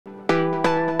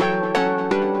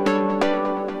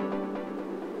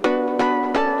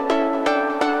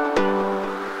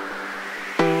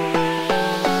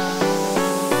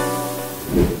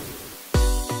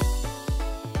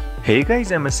Hey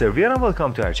guys, I'm Erçel and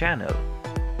welcome to our channel.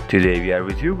 Today we are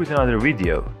with you with another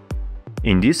video.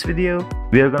 In this video,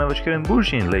 we are gonna watch Kerem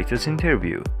Bursin's latest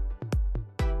interview.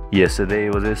 Yesterday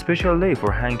was a special day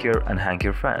for Hande and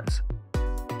Hande fans.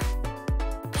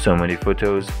 So many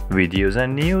photos, videos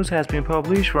and news has been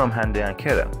published from Hande and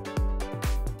Kerem.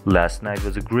 Last night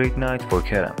was a great night for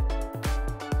Kerem.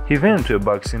 He went to a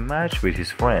boxing match with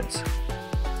his friends.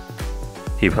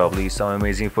 He published some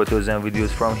amazing photos and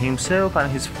videos from himself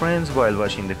and his friends while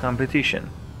watching the competition.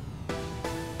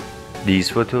 These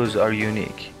photos are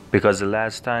unique because the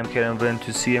last time Kerem went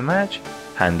to see a match,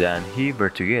 Hande and he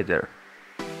were together.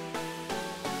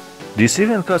 This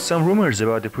event caused some rumors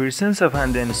about the presence of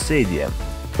Hande in the stadium,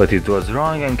 but it was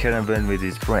wrong and Kerem went with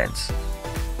his friends.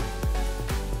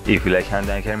 If you like Hande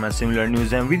and Kerem and similar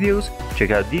news and videos, check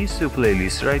out these two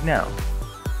playlists right now.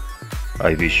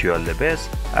 I wish you all the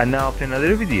best, and now up to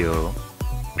another video.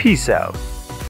 Peace out.